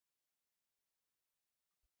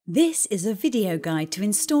This is a video guide to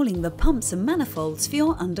installing the pumps and manifolds for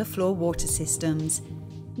your underfloor water systems.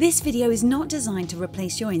 This video is not designed to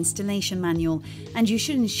replace your installation manual, and you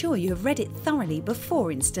should ensure you have read it thoroughly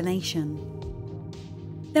before installation.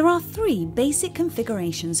 There are three basic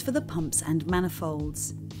configurations for the pumps and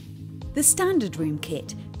manifolds. The standard room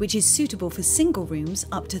kit, which is suitable for single rooms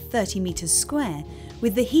up to 30 meters square,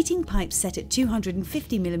 with the heating pipe set at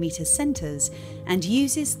 250mm centres and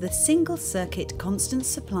uses the single circuit constant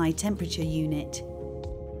supply temperature unit.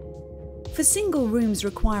 For single rooms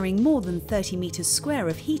requiring more than 30 meters square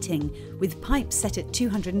of heating, with pipes set at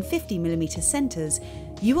 250mm centres,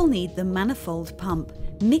 you will need the manifold pump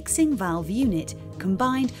mixing valve unit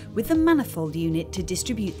combined with the manifold unit to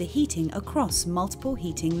distribute the heating across multiple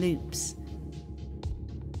heating loops.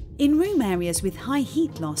 In room areas with high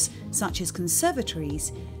heat loss, such as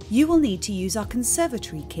conservatories, you will need to use our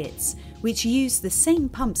conservatory kits, which use the same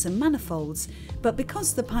pumps and manifolds, but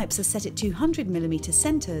because the pipes are set at 200mm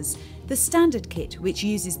centres, the standard kit, which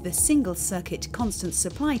uses the single circuit constant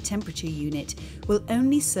supply temperature unit, will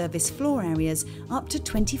only service floor areas up to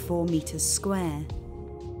 24 meters square.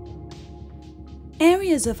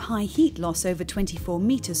 Areas of high heat loss over 24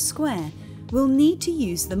 meters square will need to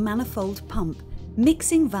use the manifold pump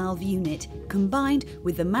mixing valve unit combined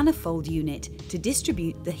with the manifold unit to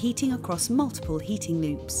distribute the heating across multiple heating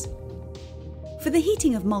loops. For the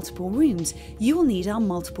heating of multiple rooms, you will need our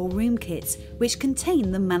multiple room kits, which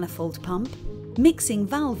contain the manifold pump, mixing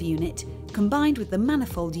valve unit, combined with the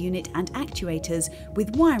manifold unit and actuators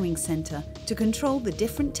with wiring centre to control the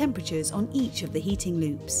different temperatures on each of the heating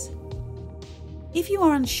loops. If you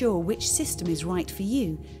are unsure which system is right for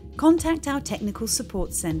you, contact our Technical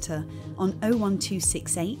Support Centre on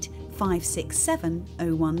 01268 567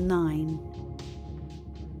 019.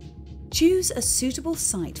 Choose a suitable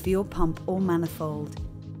site for your pump or manifold.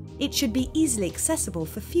 It should be easily accessible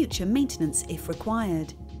for future maintenance if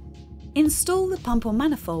required. Install the pump or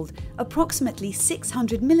manifold approximately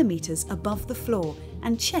 600mm above the floor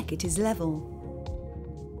and check it is level.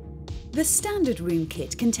 The standard room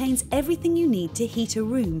kit contains everything you need to heat a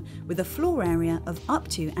room with a floor area of up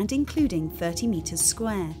to and including 30 meters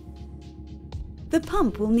square. The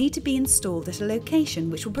pump will need to be installed at a location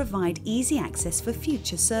which will provide easy access for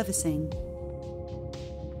future servicing.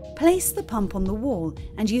 Place the pump on the wall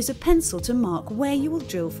and use a pencil to mark where you will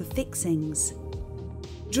drill for fixings.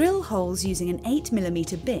 Drill holes using an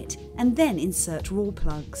 8mm bit and then insert raw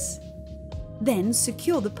plugs. Then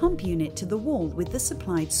secure the pump unit to the wall with the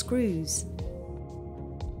supplied screws.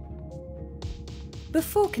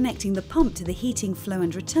 Before connecting the pump to the heating flow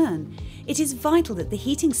and return, it is vital that the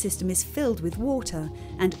heating system is filled with water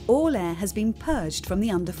and all air has been purged from the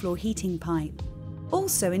underfloor heating pipe.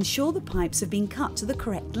 Also ensure the pipes have been cut to the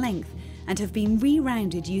correct length and have been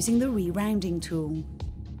re-rounded using the re-rounding tool.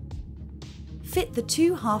 Fit the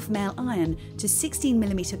two half-male iron to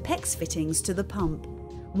 16mm PEX fittings to the pump,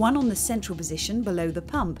 one on the central position below the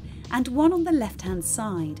pump and one on the left-hand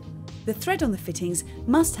side. The thread on the fittings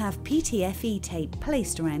must have PTFE tape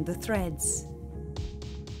placed around the threads.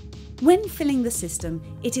 When filling the system,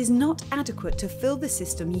 it is not adequate to fill the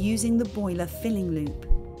system using the boiler filling loop.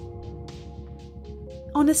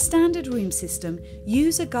 On a standard room system,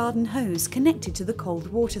 use a garden hose connected to the cold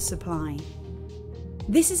water supply.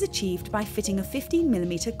 This is achieved by fitting a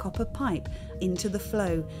 15mm copper pipe into the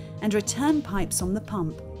flow and return pipes on the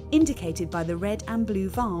pump, indicated by the red and blue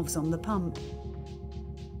valves on the pump.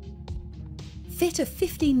 Fit a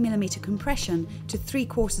 15mm compression to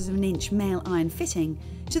 3/4 inch male iron fitting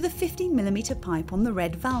to the 15mm pipe on the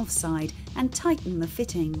red valve side and tighten the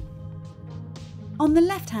fitting. On the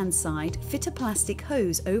left-hand side, fit a plastic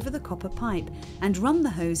hose over the copper pipe and run the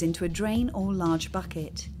hose into a drain or large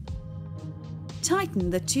bucket. Tighten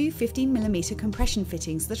the two 15mm compression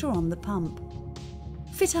fittings that are on the pump.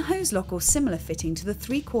 Fit a hose lock or similar fitting to the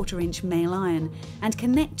 3/4 inch male iron and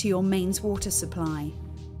connect to your mains water supply.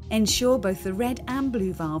 Ensure both the red and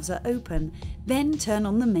blue valves are open, then turn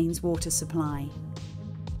on the mains water supply.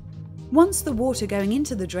 Once the water going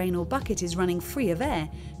into the drain or bucket is running free of air,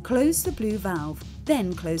 close the blue valve,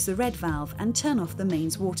 then close the red valve and turn off the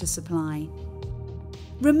mains water supply.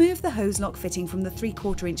 Remove the hose lock fitting from the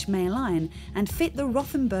 3/4 inch male iron and fit the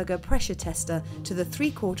Rothenberger pressure tester to the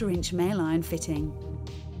 3/4 inch male iron fitting.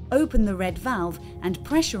 Open the red valve and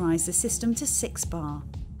pressurise the system to 6 bar.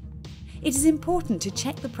 It is important to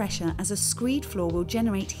check the pressure as a screed floor will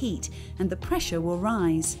generate heat and the pressure will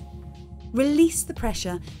rise. Release the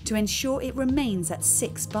pressure to ensure it remains at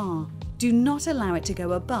 6 bar. Do not allow it to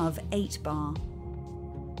go above 8 bar.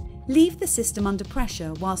 Leave the system under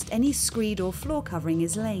pressure whilst any screed or floor covering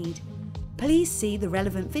is laid. Please see the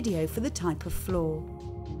relevant video for the type of floor.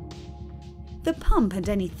 The pump and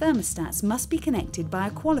any thermostats must be connected by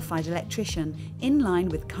a qualified electrician in line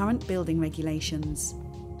with current building regulations.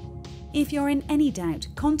 If you're in any doubt,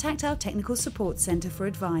 contact our Technical Support Centre for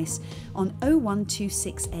advice on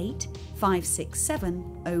 01268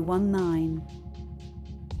 567 019.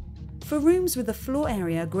 For rooms with a floor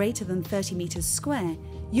area greater than 30 metres square,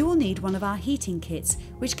 you will need one of our heating kits,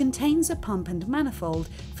 which contains a pump and manifold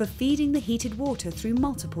for feeding the heated water through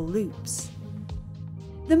multiple loops.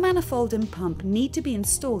 The manifold and pump need to be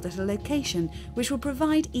installed at a location which will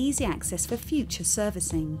provide easy access for future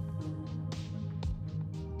servicing.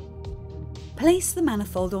 Place the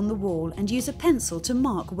manifold on the wall and use a pencil to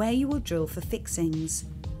mark where you will drill for fixings.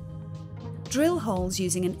 Drill holes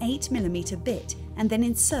using an 8mm bit and then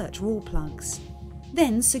insert wall plugs.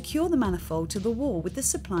 Then secure the manifold to the wall with the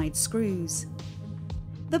supplied screws.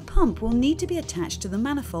 The pump will need to be attached to the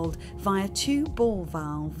manifold via 2 ball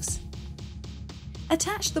valves.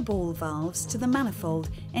 Attach the ball valves to the manifold,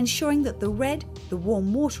 ensuring that the red, the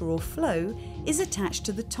warm water or flow, is attached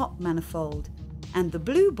to the top manifold, and the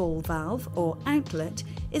blue ball valve or outlet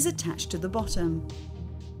is attached to the bottom.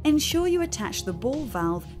 Ensure you attach the ball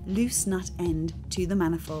valve loose nut end to the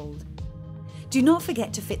manifold. Do not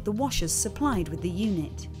forget to fit the washers supplied with the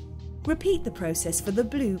unit. Repeat the process for the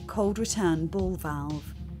blue cold return ball valve.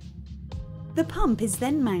 The pump is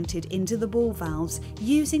then mounted into the ball valves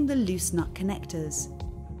using the loose nut connectors.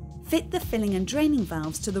 Fit the filling and draining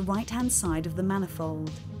valves to the right-hand side of the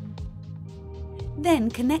manifold. Then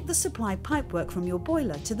connect the supply pipework from your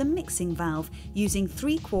boiler to the mixing valve using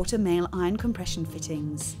 3/4 male iron compression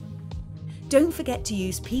fittings. Don't forget to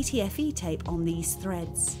use PTFE tape on these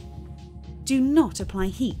threads. Do not apply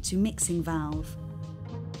heat to mixing valve.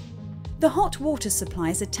 The hot water supply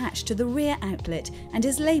is attached to the rear outlet and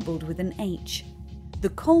is labelled with an H. The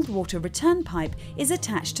cold water return pipe is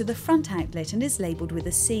attached to the front outlet and is labelled with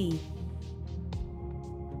a C.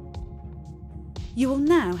 You will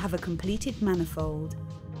now have a completed manifold.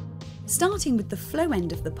 Starting with the flow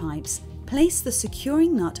end of the pipes, place the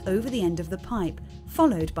securing nut over the end of the pipe,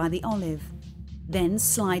 followed by the olive. Then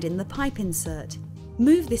slide in the pipe insert.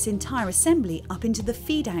 Move this entire assembly up into the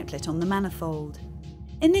feed outlet on the manifold.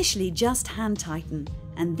 Initially just hand tighten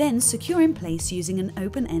and then secure in place using an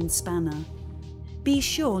open end spanner. Be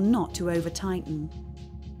sure not to over tighten.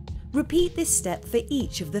 Repeat this step for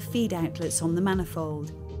each of the feed outlets on the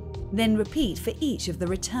manifold. Then repeat for each of the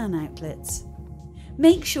return outlets.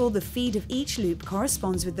 Make sure the feed of each loop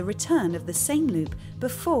corresponds with the return of the same loop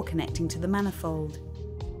before connecting to the manifold.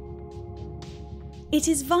 It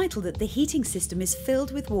is vital that the heating system is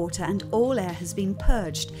filled with water and all air has been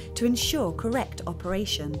purged to ensure correct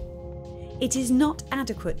operation. It is not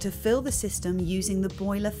adequate to fill the system using the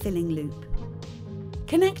boiler filling loop.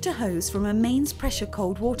 Connect a hose from a mains pressure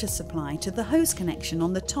cold water supply to the hose connection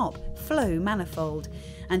on the top flow manifold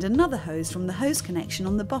and another hose from the hose connection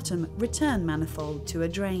on the bottom return manifold to a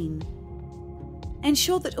drain.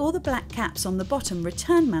 Ensure that all the black caps on the bottom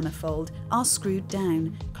return manifold are screwed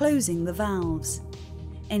down, closing the valves.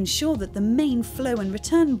 Ensure that the main flow and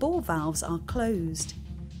return ball valves are closed.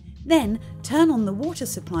 Then turn on the water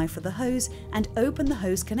supply for the hose and open the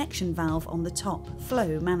hose connection valve on the top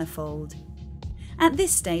flow manifold. At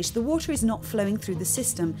this stage, the water is not flowing through the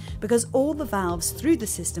system because all the valves through the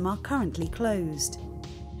system are currently closed.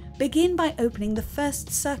 Begin by opening the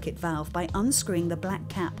first circuit valve by unscrewing the black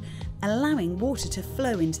cap, allowing water to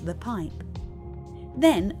flow into the pipe.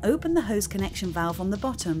 Then open the hose connection valve on the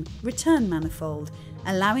bottom return manifold,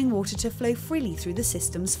 allowing water to flow freely through the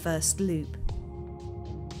system's first loop.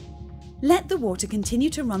 Let the water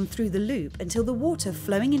continue to run through the loop until the water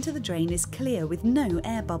flowing into the drain is clear with no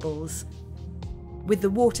air bubbles. With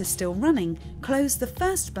the water still running, close the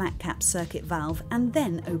first black cap circuit valve and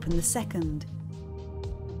then open the second.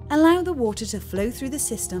 Allow the water to flow through the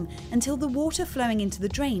system until the water flowing into the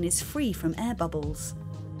drain is free from air bubbles.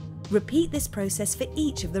 Repeat this process for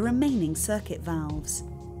each of the remaining circuit valves.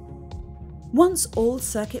 Once all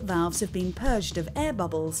circuit valves have been purged of air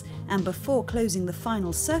bubbles and before closing the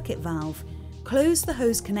final circuit valve, close the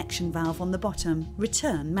hose connection valve on the bottom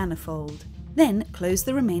return manifold. Then close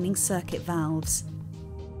the remaining circuit valves.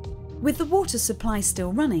 With the water supply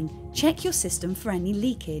still running, check your system for any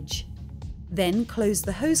leakage. Then close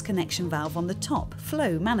the hose connection valve on the top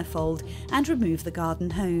flow manifold and remove the garden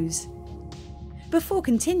hose. Before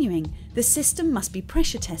continuing, the system must be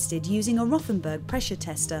pressure tested using a Rothenberg pressure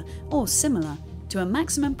tester or similar to a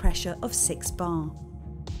maximum pressure of 6 bar.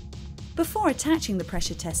 Before attaching the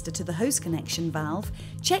pressure tester to the hose connection valve,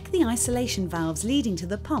 check the isolation valves leading to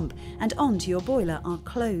the pump and onto your boiler are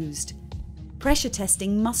closed. Pressure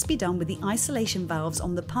testing must be done with the isolation valves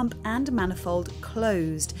on the pump and manifold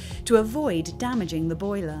closed to avoid damaging the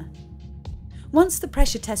boiler. Once the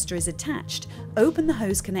pressure tester is attached, open the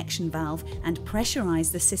hose connection valve and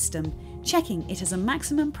pressurise the system, checking it has a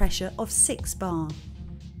maximum pressure of 6 bar.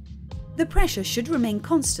 The pressure should remain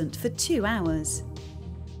constant for 2 hours.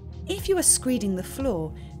 If you are screeding the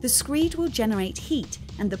floor, the screed will generate heat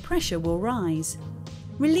and the pressure will rise.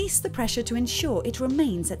 Release the pressure to ensure it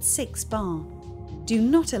remains at 6 bar. Do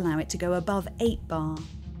not allow it to go above 8 bar.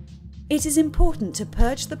 It is important to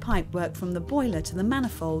purge the pipework from the boiler to the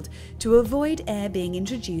manifold to avoid air being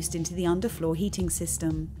introduced into the underfloor heating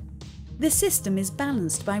system. The system is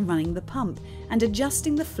balanced by running the pump and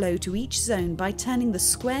adjusting the flow to each zone by turning the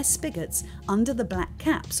square spigots under the black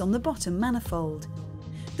caps on the bottom manifold.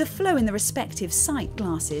 The flow in the respective sight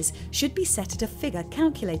glasses should be set at a figure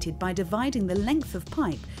calculated by dividing the length of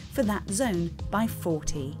pipe for that zone by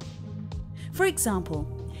 40. For example,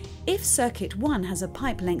 if circuit 1 has a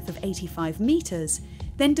pipe length of 85 meters,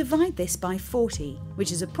 then divide this by 40,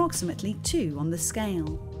 which is approximately 2 on the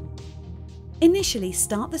scale. Initially,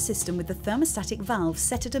 start the system with the thermostatic valve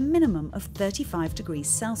set at a minimum of 35 degrees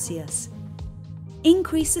Celsius.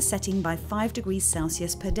 Increase the setting by 5 degrees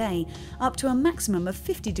Celsius per day up to a maximum of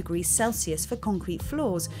 50 degrees Celsius for concrete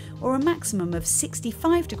floors or a maximum of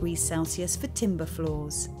 65 degrees Celsius for timber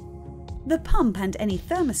floors. The pump and any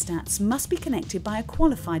thermostats must be connected by a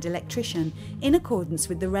qualified electrician in accordance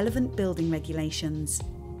with the relevant building regulations.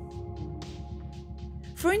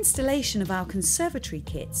 For installation of our conservatory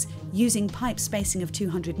kits using pipe spacing of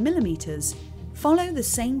 200 mm, follow the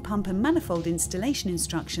same pump and manifold installation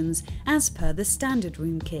instructions as per the standard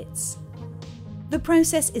room kits. The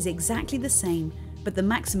process is exactly the same, but the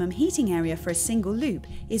maximum heating area for a single loop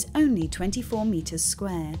is only 24 meters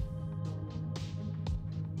square.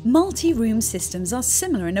 Multi-room systems are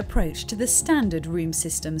similar in approach to the standard room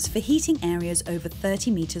systems for heating areas over 30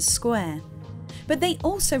 meters square, but they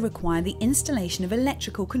also require the installation of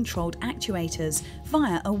electrical controlled actuators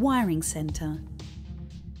via a wiring centre.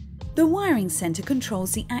 The wiring centre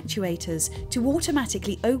controls the actuators to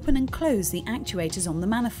automatically open and close the actuators on the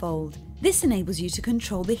manifold. This enables you to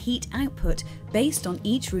control the heat output based on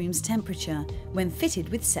each room's temperature when fitted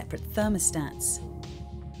with separate thermostats.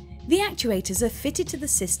 The actuators are fitted to the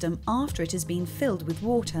system after it has been filled with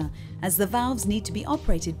water, as the valves need to be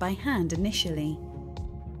operated by hand initially.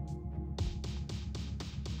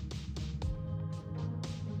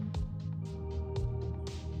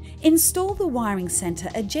 Install the wiring centre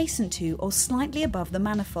adjacent to or slightly above the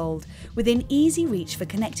manifold, within easy reach for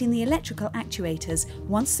connecting the electrical actuators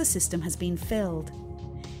once the system has been filled.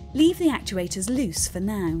 Leave the actuators loose for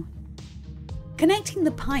now. Connecting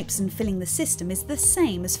the pipes and filling the system is the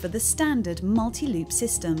same as for the standard multi-loop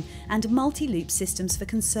system and multi-loop systems for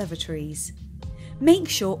conservatories. Make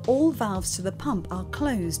sure all valves to the pump are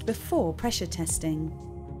closed before pressure testing.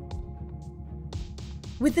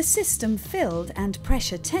 With the system filled and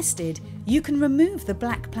pressure tested, you can remove the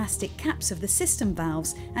black plastic caps of the system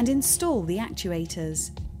valves and install the actuators.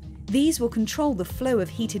 These will control the flow of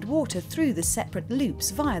heated water through the separate loops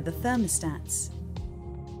via the thermostats.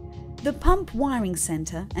 The pump wiring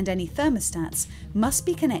centre and any thermostats must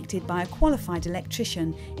be connected by a qualified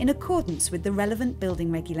electrician in accordance with the relevant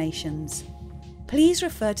building regulations. Please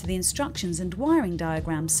refer to the instructions and wiring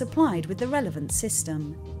diagrams supplied with the relevant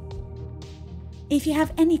system. If you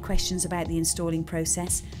have any questions about the installing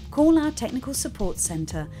process, call our Technical Support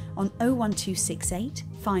Centre on 01268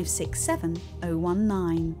 567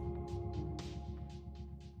 019.